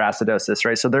manifestation of their acidosis,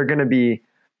 right? So they're going to be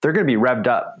revved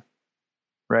up,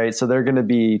 right? So they're going to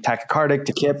be tachycardic,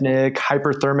 tachypnic,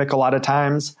 hyperthermic a lot of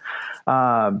times.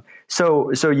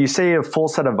 So you say a full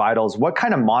set of vitals. What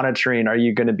kind of monitoring are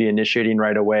you going to be initiating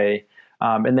right away?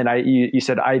 And then you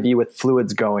said IV with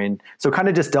fluids going. So kind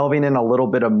of just delving in a little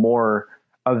bit of more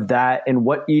of that and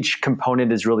what each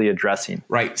component is really addressing.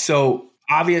 Right. So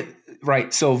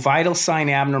So vital sign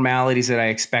abnormalities that I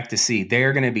expect to see,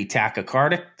 they're going to be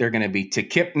tachycardic. They're going to be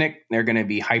tachypnic. They're going to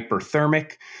be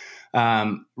hyperthermic.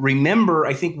 Remember,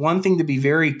 I think one thing to be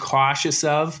very cautious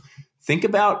of, think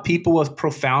about people with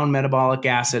profound metabolic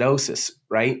acidosis,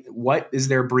 right? What is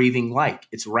their breathing like?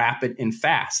 It's rapid and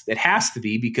fast. It has to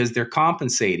be because they're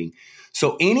compensating.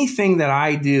 So anything that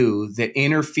I do that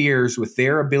interferes with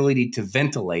their ability to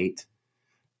ventilate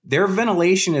their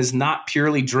ventilation is not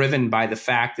purely driven by the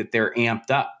fact that they're amped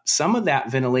up. Some of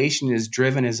that ventilation is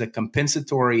driven as a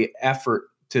compensatory effort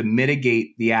to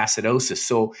mitigate the acidosis.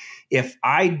 So if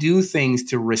I do things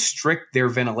to restrict their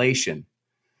ventilation,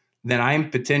 then I'm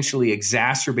potentially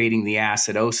exacerbating the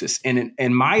acidosis. And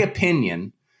in my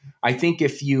opinion, I think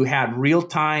if you had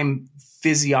real-time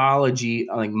physiology,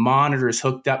 like monitors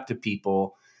hooked up to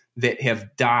people that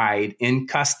have died in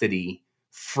custody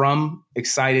from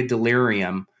excited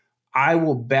delirium, I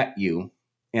will bet you,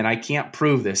 and I can't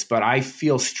prove this, but I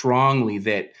feel strongly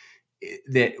that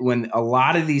when a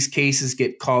lot of these cases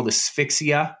get called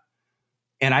asphyxia,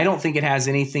 and I don't think it has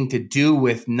anything to do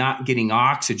with not getting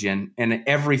oxygen and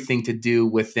everything to do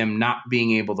with them not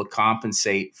being able to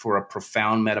compensate for a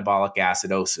profound metabolic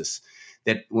acidosis.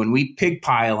 That when we pig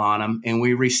pile on them and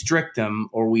we restrict them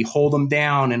or we hold them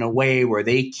down in a way where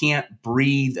they can't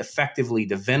breathe effectively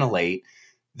to ventilate,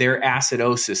 their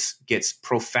acidosis gets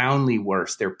profoundly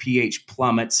worse. Their pH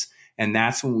plummets, and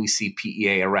that's when we see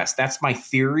PEA arrest. That's my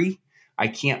theory. I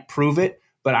can't prove it,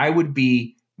 but I would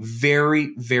be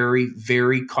very, very,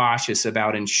 very cautious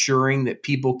about ensuring that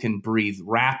people can breathe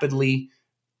rapidly,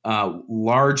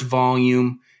 large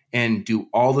volume, and do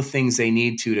all the things they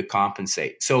need to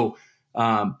compensate. So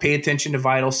pay attention to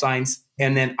vital signs.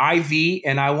 And then IV,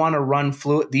 and I want to run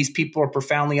fluid. These people are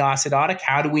profoundly acidotic.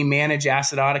 How do we manage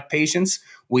acidotic patients?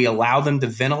 We allow them to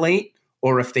ventilate,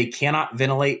 or if they cannot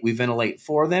ventilate, we ventilate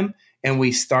for them, and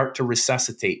we start to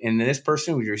resuscitate. And this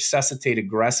person, we resuscitate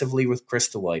aggressively with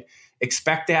crystalloid.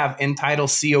 Expect to have end-tidal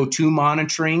CO2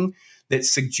 monitoring that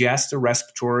suggests a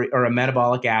respiratory or a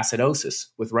metabolic acidosis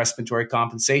with respiratory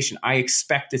compensation. I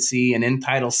expect to see an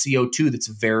end-tidal CO2 that's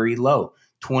very low,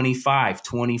 25,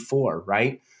 24,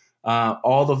 right?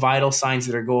 All the vital signs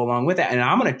that go along with that. And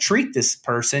I'm going to treat this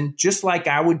person just like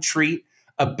I would treat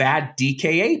a bad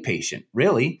DKA patient,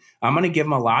 really. I'm going to give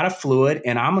them a lot of fluid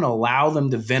and I'm going to allow them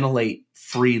to ventilate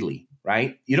freely,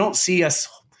 right? You don't see us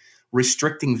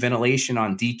restricting ventilation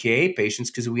on DKA patients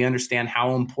because we understand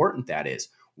how important that is.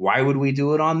 Why would we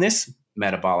do it on this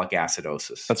metabolic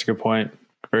acidosis? That's a good point.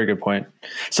 Very good point.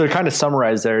 So to kind of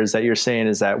summarize there is that you're saying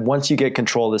is that once you get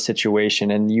control of the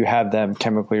situation and you have them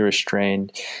chemically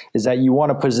restrained, is that you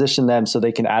want to position them so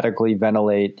they can adequately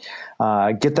ventilate,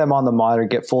 get them on the monitor,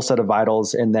 get full set of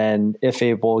vitals, and then if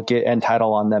able, get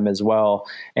end-tidal on them as well,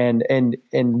 and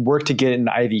work to get an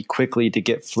IV quickly to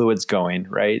get fluids going,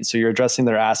 right? So you're addressing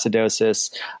their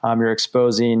acidosis, you're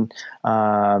exposing,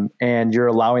 and you're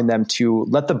allowing them to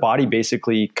let the body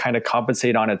basically kind of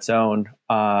compensate on its own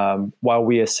while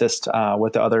we assist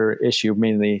with the other issue,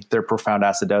 mainly their profound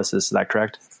acidosis. Is that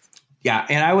correct? Yeah,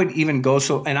 and I would even go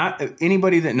so. And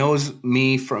anybody that knows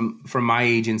me from my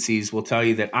agencies will tell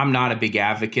you that I'm not a big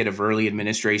advocate of early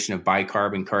administration of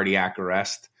bicarb and cardiac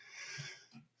arrest.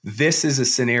 This is a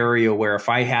scenario where if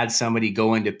I had somebody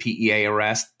go into PEA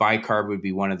arrest, bicarb would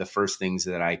be one of the first things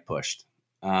that I pushed.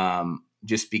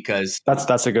 Just because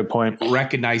that's a good point.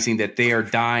 Recognizing that they are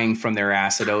dying from their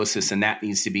acidosis and that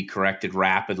needs to be corrected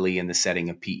rapidly in the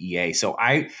setting of PEA. So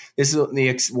this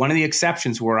is one of the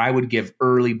exceptions where I would give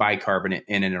early bicarbonate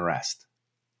in an arrest.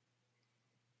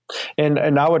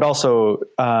 And I would also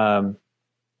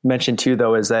mention too,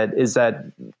 though, is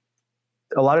that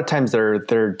a lot of times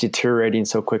they're deteriorating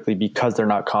so quickly because they're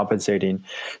not compensating.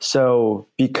 So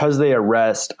because they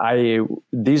arrest,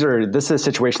 this is a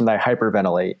situation that I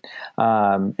hyperventilate.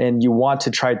 And you want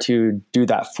to try to do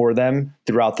that for them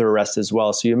throughout the arrest as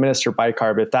well. So you administer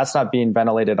bicarb. If that's not being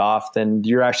ventilated off, then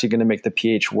you're actually going to make the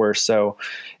pH worse. So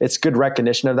it's good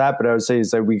recognition of that. But I would say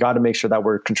is that we got to make sure that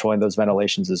we're controlling those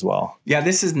ventilations as well. Yeah,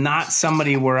 this is not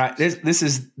somebody where this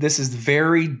is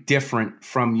very different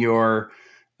from your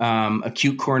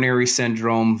acute coronary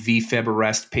syndrome, VFib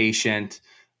arrest patient,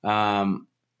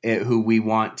 who we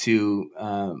want to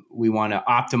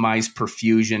optimize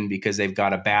perfusion because they've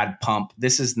got a bad pump.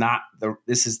 This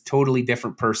is totally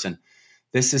different person.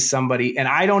 This is somebody, and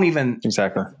I don't even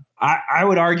exactly. I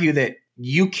would argue that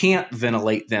you can't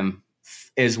ventilate them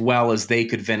as well as they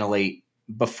could ventilate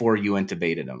before you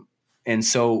intubated them. And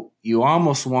so you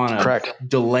almost want to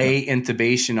delay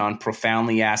intubation on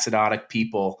profoundly acidotic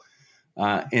people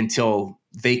until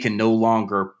they can no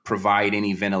longer provide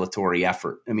any ventilatory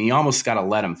effort. I mean, you almost got to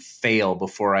let them fail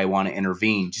before I want to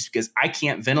intervene, just because I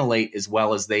can't ventilate as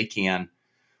well as they can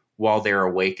while they're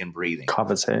awake and breathing.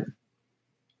 Compensate.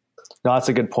 No, that's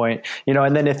a good point.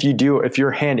 And then if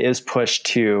your hand is pushed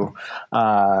to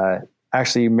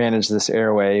actually manage this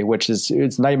airway, which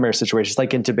it's nightmare situations like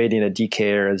intubating a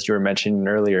DKer, as you were mentioning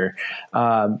earlier.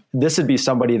 This would be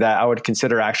somebody that I would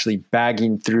consider actually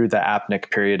bagging through the apneic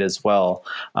period as well,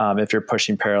 if you're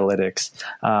pushing paralytics,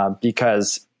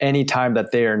 because anytime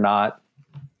that they are not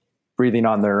breathing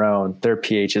on their own, their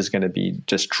pH is going to be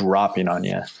just dropping on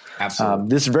you. Absolutely.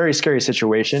 This is a very scary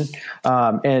situation.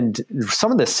 And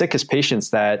some of the sickest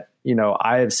patients that,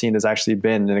 I have seen has actually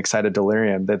been an excited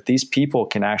delirium, that these people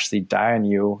can actually die on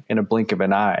you in a blink of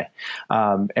an eye.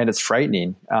 And it's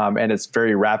frightening, and it's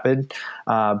very rapid.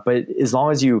 But as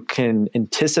long as you can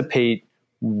anticipate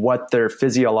what their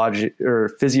physiology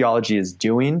is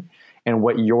doing and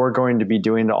what you're going to be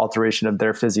doing, the alteration of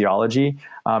their physiology,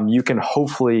 you can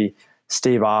hopefully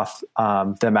stave off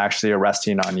them actually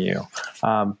arresting on you.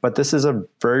 But this is a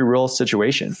very real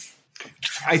situation.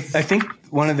 I think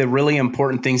one of the really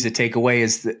important things to take away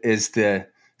is the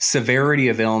severity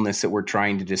of illness that we're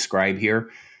trying to describe here.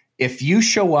 If you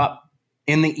show up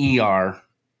in the ER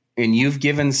and you've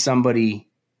given somebody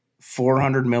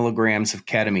 400 milligrams of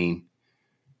ketamine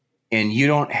and you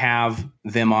don't have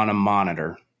them on a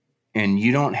monitor, and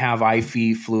you don't have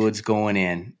IV fluids going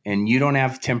in, and you don't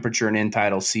have temperature and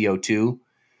end-tidal CO2,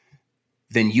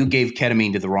 then you gave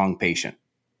ketamine to the wrong patient,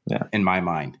 in my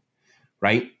mind,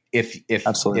 right?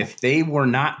 If they were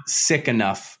not sick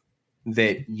enough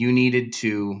that you needed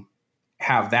to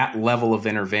have that level of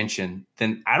intervention,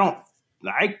 then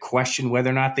I question whether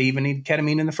or not they even need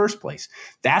ketamine in the first place.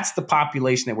 That's the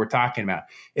population that we're talking about.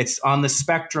 It's on the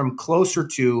spectrum closer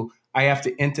to, I have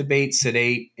to intubate,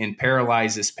 sedate, and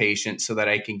paralyze this patient so that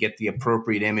I can get the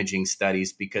appropriate imaging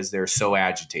studies because they're so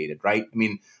agitated, right? I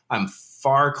mean, I'm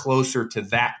far closer to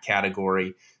that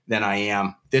category than I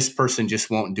am. This person just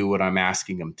won't do what I'm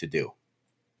asking them to do.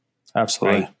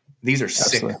 Absolutely. Right? These are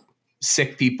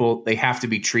sick people. They have to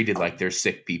be treated like they're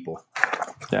sick people.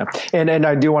 Yeah. And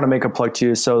I do want to make a plug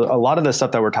too. So a lot of the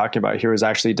stuff that we're talking about here is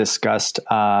actually discussed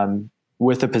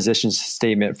with a position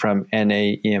statement from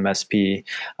NAEMSP.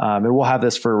 And we'll have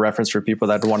this for reference for people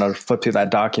that want to flip through that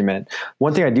document.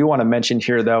 One thing I do want to mention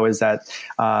here, though, is that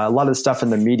a lot of the stuff in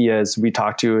the media as we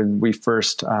talked to and we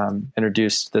first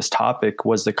introduced this topic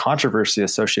was the controversy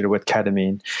associated with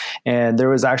ketamine. And there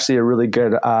was actually a really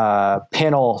good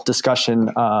panel discussion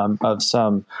of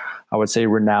some, I would say,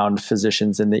 renowned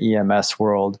physicians in the EMS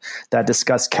world that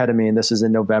discussed ketamine. This is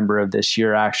in November of this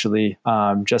year, actually,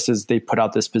 just as they put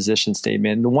out this position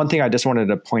statement. And the one thing I just wanted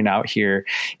to point out here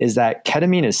is that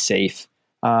ketamine is safe.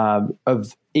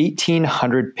 Of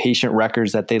 1,800 patient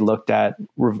records that they looked at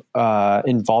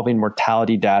involving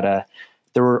mortality data,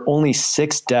 there were only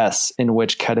 6 deaths in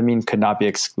which ketamine could not be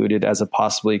excluded as a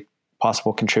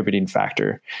possible contributing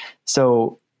factor.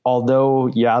 So although,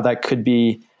 that could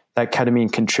be that ketamine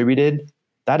contributed,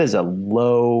 that is a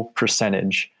low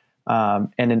percentage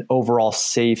and an overall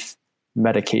safe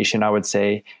medication, I would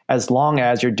say, as long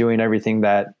as you're doing everything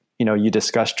that you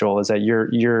discussed, Joel, is that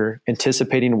you're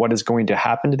anticipating what is going to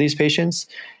happen to these patients,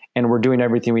 and we're doing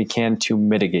everything we can to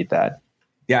mitigate that.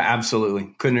 Yeah, absolutely.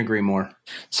 Couldn't agree more.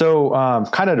 So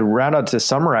kind of to round out, to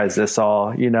summarize this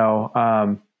all,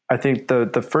 I think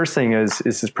the first thing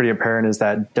is pretty apparent, is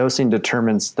that dosing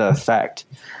determines the effect.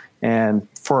 And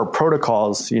for our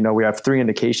protocols, we have 3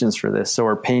 indications for this. So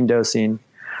our pain dosing,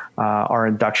 our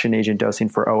induction agent dosing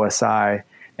for OSI,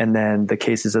 and then the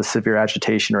cases of severe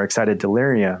agitation or excited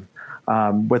delirium,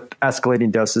 with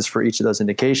escalating doses for each of those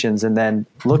indications. And then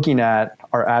looking at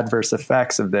our adverse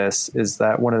effects of this, is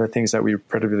that one of the things that we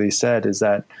previously said is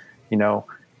that,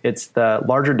 it's the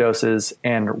larger doses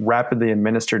and rapidly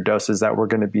administered doses that we're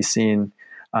going to be seeing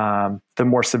the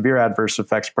more severe adverse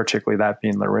effects, particularly that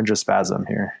being laryngospasm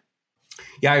here.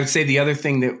 Yeah, I would say the other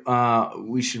thing that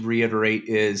we should reiterate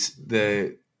is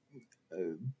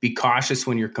be cautious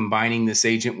when you're combining this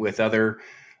agent with other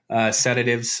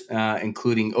sedatives,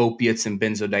 including opiates and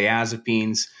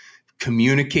benzodiazepines.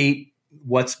 Communicate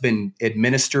what's been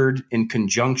administered in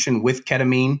conjunction with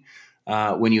ketamine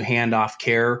when you hand off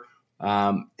care.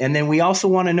 And then we also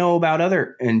want to know about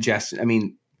other ingestion. I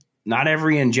mean, not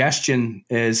every ingestion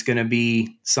is going to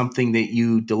be something that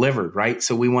you delivered, right?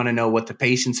 So we want to know what the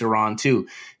patients are on too.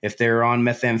 If they're on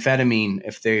methamphetamine,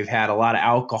 if they've had a lot of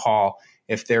alcohol,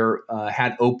 if they're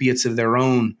had opiates of their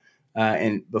own,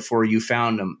 and before you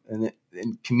found them,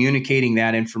 and communicating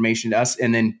that information to us,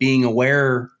 and then being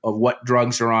aware of what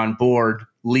drugs are on board,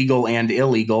 legal and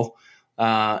illegal,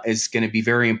 is going to be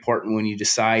very important when you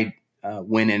decide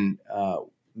when and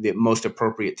the most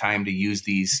appropriate time to use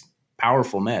these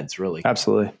powerful meds, really.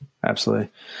 Absolutely.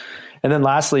 And then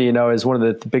lastly, is one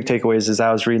of the big takeaways as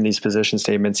I was reading these position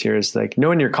statements here is like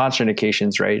knowing your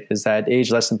contraindications, right? Is that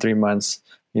age less than 3 months,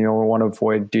 we want to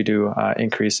avoid due to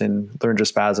increase in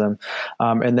laryngospasm.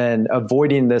 And then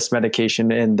avoiding this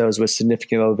medication in those with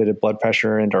significantly elevated blood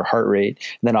pressure and or heart rate.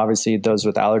 And then obviously those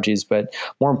with allergies. But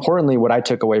more importantly, what I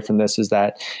took away from this is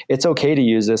that it's okay to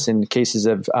use this in cases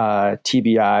of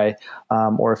TBI,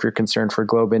 or if you're concerned for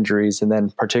globe injuries. And then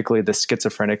particularly the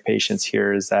schizophrenic patients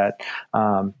here is that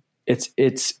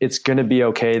it's going to be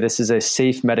okay. This is a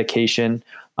safe medication.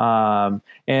 And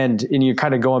you're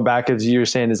kind of going back, as you were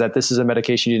saying, is that this is a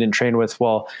medication you didn't train with.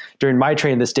 Well, during my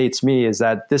training, this dates me, is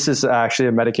that this is actually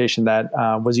a medication that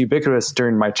was ubiquitous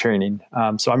during my training.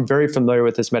 So I'm very familiar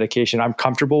with this medication. I'm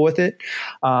comfortable with it.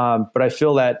 But I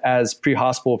feel that as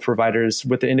pre-hospital providers,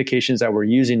 with the indications that we're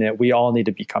using it, we all need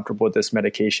to be comfortable with this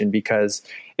medication because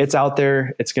it's out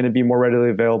there. It's going to be more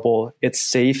readily available. It's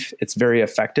safe. It's very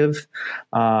effective.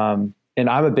 And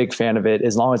I'm a big fan of it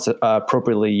as long as it's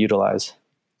appropriately utilized.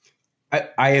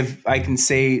 I can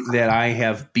say that I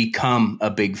have become a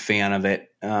big fan of it,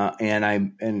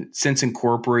 and since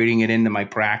incorporating it into my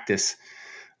practice,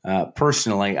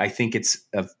 personally, I think it's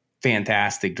a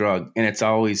fantastic drug, and it's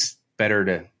always better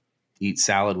to eat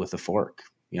salad with a fork,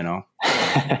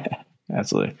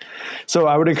 Absolutely. So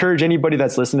I would encourage anybody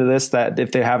that's listening to this that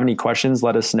if they have any questions,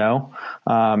 let us know,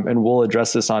 and we'll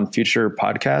address this on future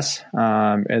podcasts,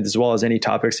 as well as any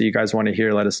topics that you guys want to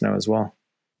hear. Let us know as well.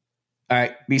 All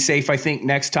right, be safe. I think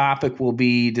next topic will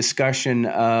be discussion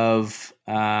of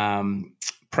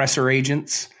pressor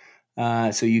agents.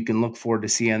 So you can look forward to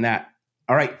seeing that.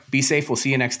 All right, be safe. We'll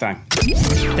see you next time.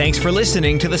 Thanks for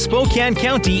listening to the Spokane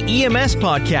County EMS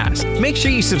Podcast. Make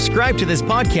sure you subscribe to this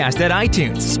podcast at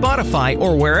iTunes, Spotify,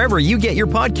 or wherever you get your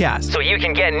podcasts, so you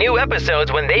can get new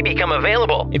episodes when they become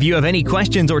available. If you have any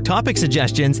questions or topic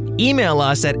suggestions, email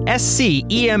us at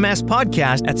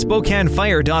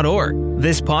scemspodcast@spokanefire.org.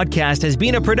 This podcast has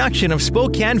been a production of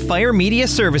Spokane Fire Media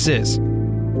Services.